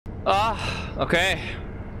Okay.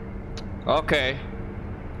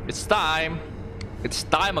 It's time. It's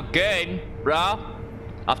time again, bro.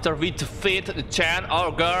 After we defeat the giant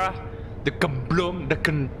ogre, the belum, the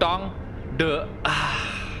gentong, the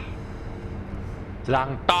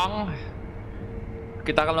langtong,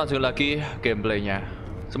 kita akan lanjut lagi gameplaynya.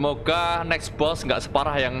 Semoga next boss nggak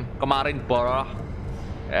separah yang kemarin, bro.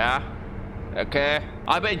 Ya, oke.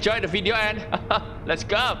 I enjoy the video and let's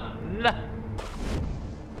go. Nah.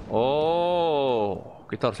 Oh,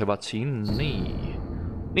 kita harus hebat sini.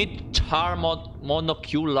 Ini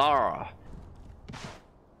monocular.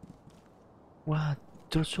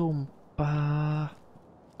 Waduh, sumpah.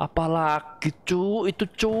 Apalagi itu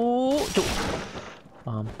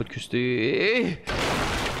ampun Gusti.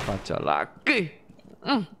 Baca lagi.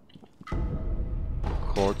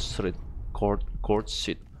 Chord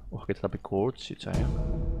sheet. Wah, kita tapi chord sheet sayang.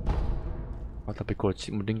 Tapi chord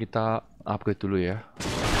sheet mending kita upgrade dulu ya.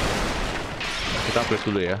 Kita upgrade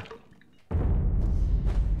dulu ya.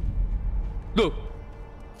 Duh.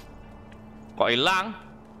 Kok hilang?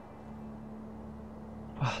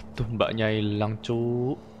 Wah, tuh mbaknya hilang,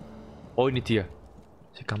 cu. Oh, ini dia.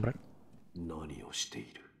 Si kamrat. 何をして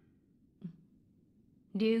いる?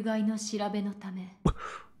 流害の調べのため、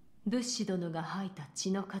仏師殿が吐いた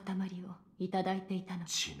血の塊をいただいていたの。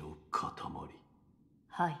血の塊。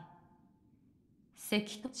はい。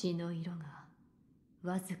赤と血の色が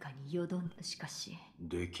わずかによどんだ。しかし、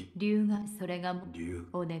流害、それが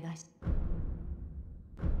お願いし。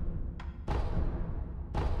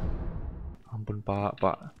Ampun pak,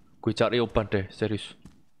 gue cari obat deh, serius.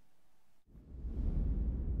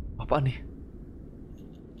 Apa nih?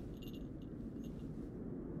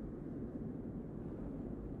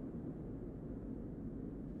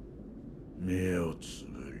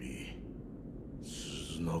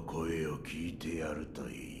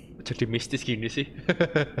 Jadi mistis gini sih.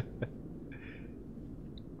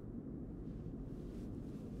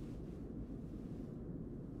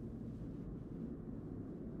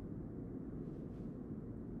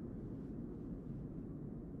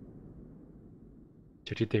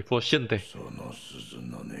 Jadi devotion deh.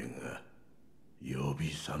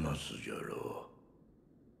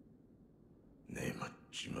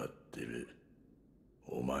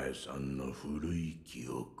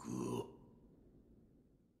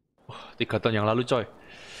 Wah, 3 tahun yang lalu coy.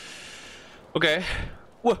 Oke.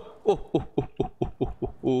 Wah,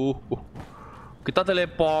 kita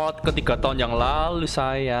teleport ke 3 tahun yang lalu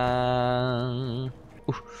sayang.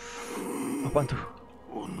 Apaan tuh?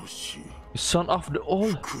 Son of the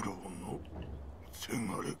old.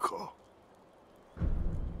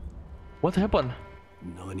 What happened?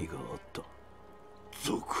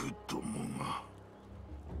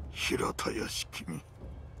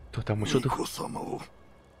 Tuh, ada musuh tuh.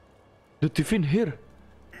 The divine hair.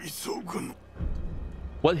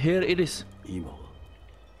 What hair it is?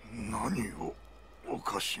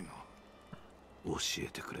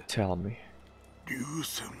 Tell me.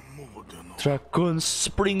 Dragon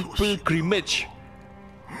Spring Pilgrimage.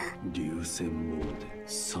 流線モーデ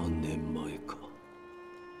3年前か。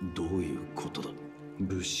どういうことだ。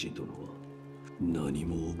武士殿は何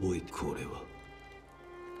も覚えてこれは。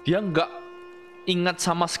Dia nggak ingat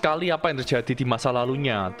sama sekali apa yang terjadi di masa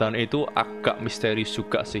lalunya, dan itu agak misterius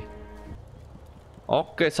juga sih.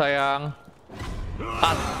 Oke sayang.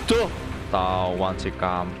 Aduh, tawan si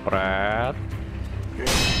kampret.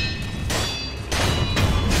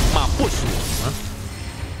 Mampus lu.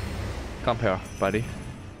 Come here, buddy.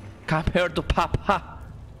 Come here to Papa.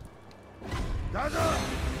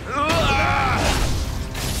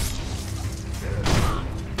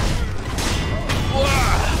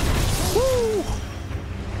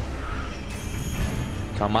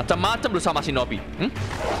 Macam-macam lu sama si Nobi.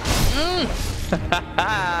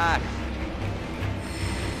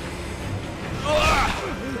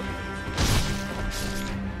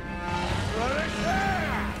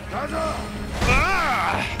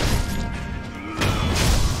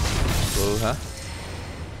 Hah?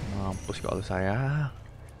 Mampus kalau saya.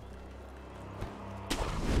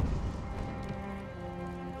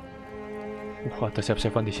 Ada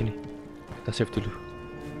save-savean di sini. Kita save dulu.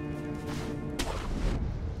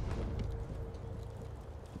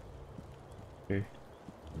 Oke.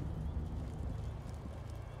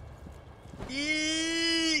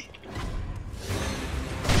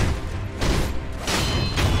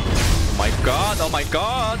 Oh my god, oh my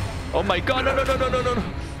god. Oh my god, no.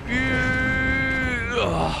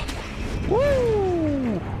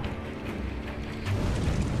 Woo.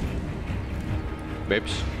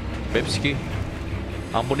 Bebski.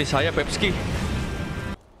 Ampuni saya, Bebski.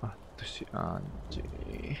 Aduh si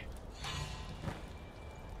anjing.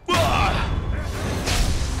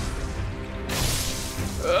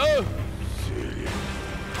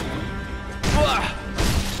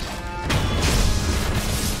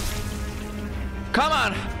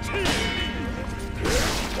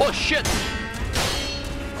 shit.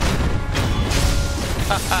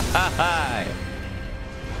 Hahaha.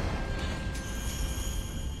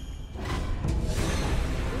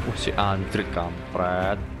 Si Android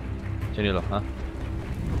kampret. Sini loh, ha?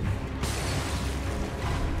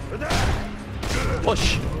 Oh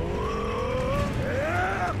shit.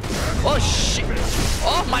 Oh shit.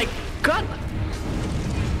 Oh my god.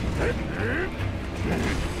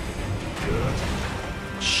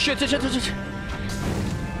 Shit, shit, shit, shit.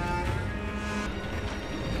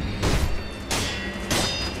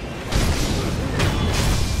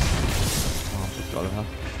 Mampus kalau, ha?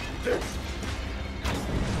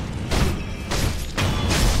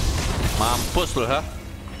 Mampus loh, ha?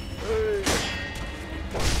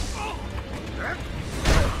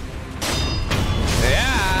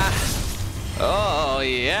 Ya. Oh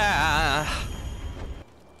ya.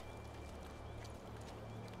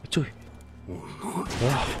 Cuy.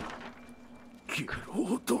 Wah.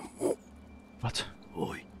 What?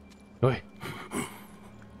 Oi. Oi.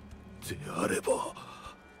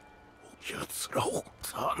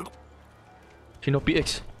 Shinobi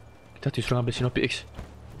X. Kita disuruh ngambil Shinobi X.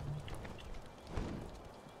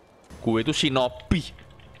 Gue itu Shinobi,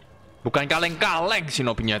 bukan kaleng-kaleng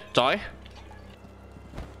Shinobinya, coy.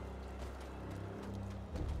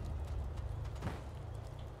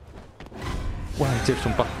 Wah, anjir,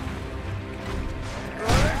 sumpah.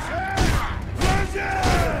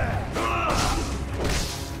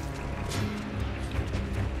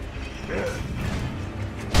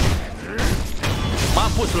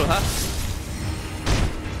 Mampus loh, ha?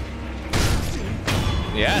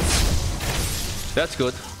 Yes, that's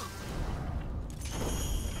good.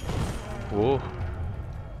 Oh,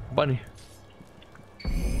 apa nih?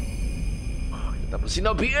 Kita dapat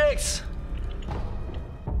Shinobi X.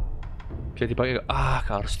 Bisa dipakai? Ah,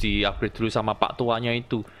 harus di-upgrade dulu sama pak tuanya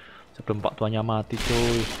itu sebelum pak tuanya mati,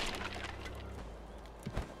 coy.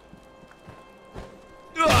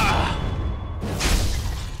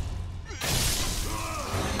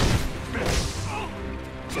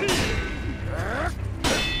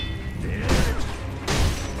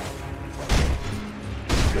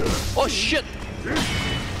 Oh shit.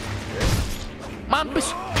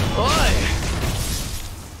 Mampus. Oi.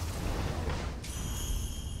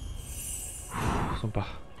 Sumpah.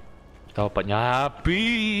 Kita obatnya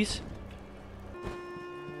habis.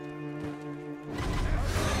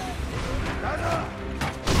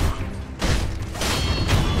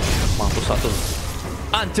 Mampus satu.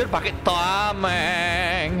 Anjir, pakai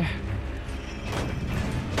tameng.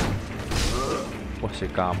 Wah, si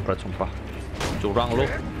kampret sumpah. Curang lu.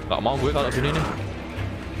 Gak mau gue kalau gini nih.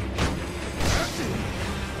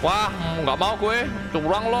 Wah, gak mau gue.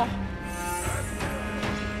 Curang loh.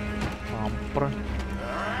 Mampret.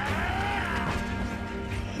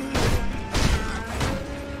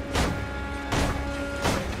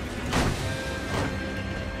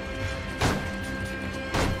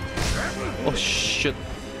 Oh shit.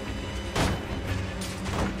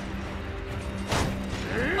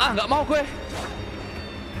 Ah, gak mau gue.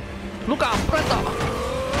 Lu kampret tak?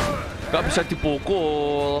 Gak bisa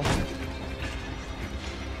dipukul.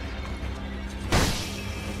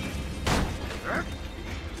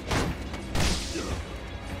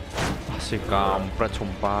 Si kampret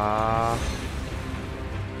sumpah.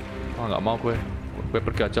 Ah, nggak mau gue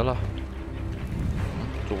pergi aja lah.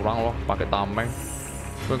 Curang loh, pakai tameng.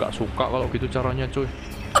 Gue nggak suka kalau gitu caranya, cuy.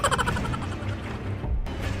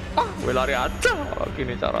 Ah, gue lari aja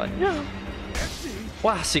gini caranya.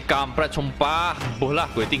 Wah, si kampret sumpah. Boh lah,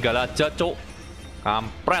 gue tinggal aja, cuk.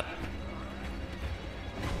 Kampret.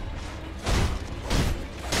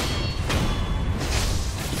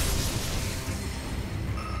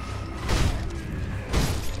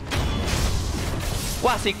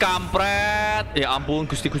 Wah, si kampret. Ya ampun,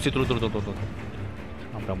 gusti turun.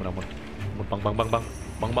 Ampun.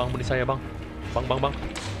 Bang, beni saya, bang. Bang.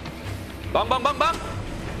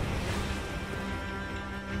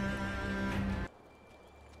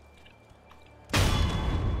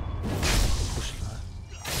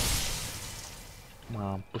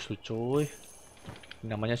 Mampus lu, coy.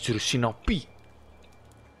 Namanya jurus Shinobi.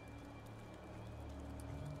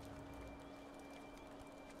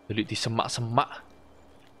 Jadi di semak-semak.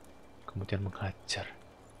 Kemudian menghajar.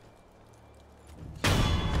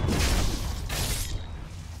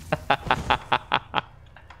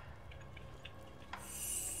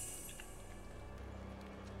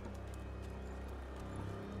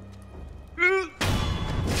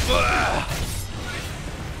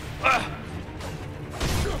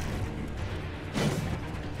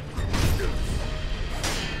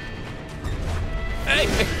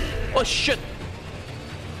 Oh shit.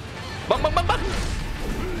 Bang.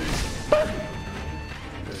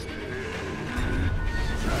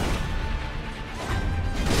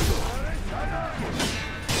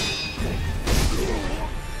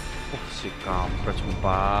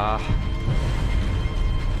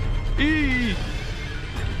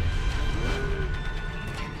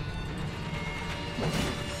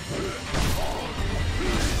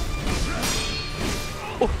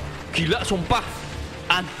 gila sumpah.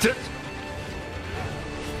 Anjir.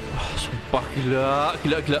 Wah, sumpah gila.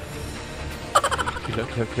 Gila.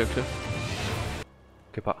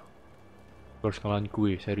 Oke, Pak. Gue harus ngalahin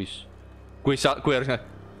gue, serius. Gue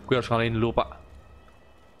harus ngalahin lu, Pak.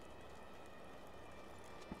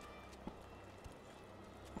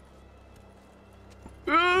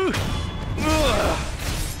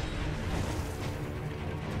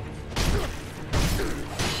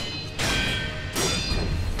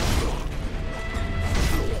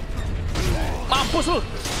 Mampus lu.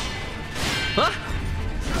 Hah?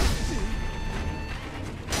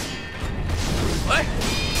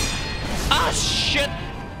 Ah, shit.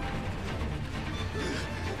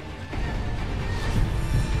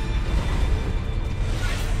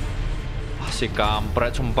 Si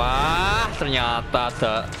kampret sumpah. Ternyata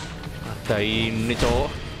ada ini,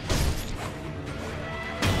 cowok.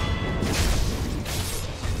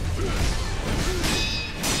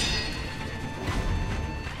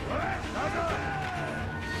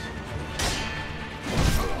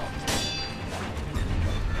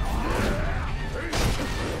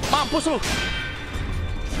 Mampus lu.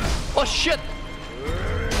 Oh shit.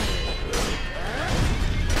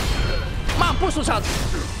 Mampus lu saat.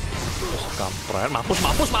 Kampret, mampus.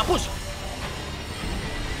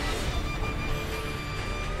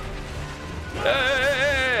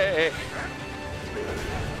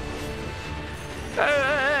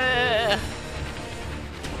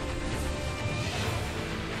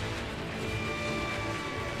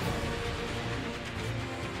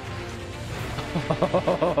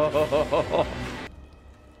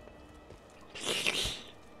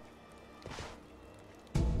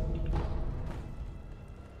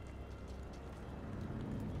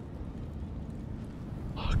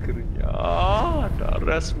 Akhirnya ada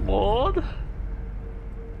respon.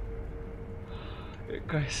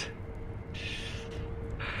 Guys,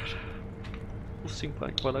 pusing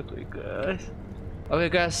banget kepala gue, guys.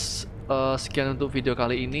 Oke, guys, sekian untuk video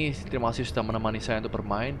kali ini. Terima kasih sudah menemani saya untuk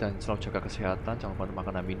bermain dan selalu jaga kesehatan. Jangan lupa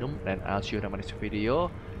makan dan minum. Dan I'll see you in the next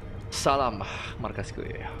video. Salam Markas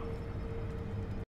Kuyoyo.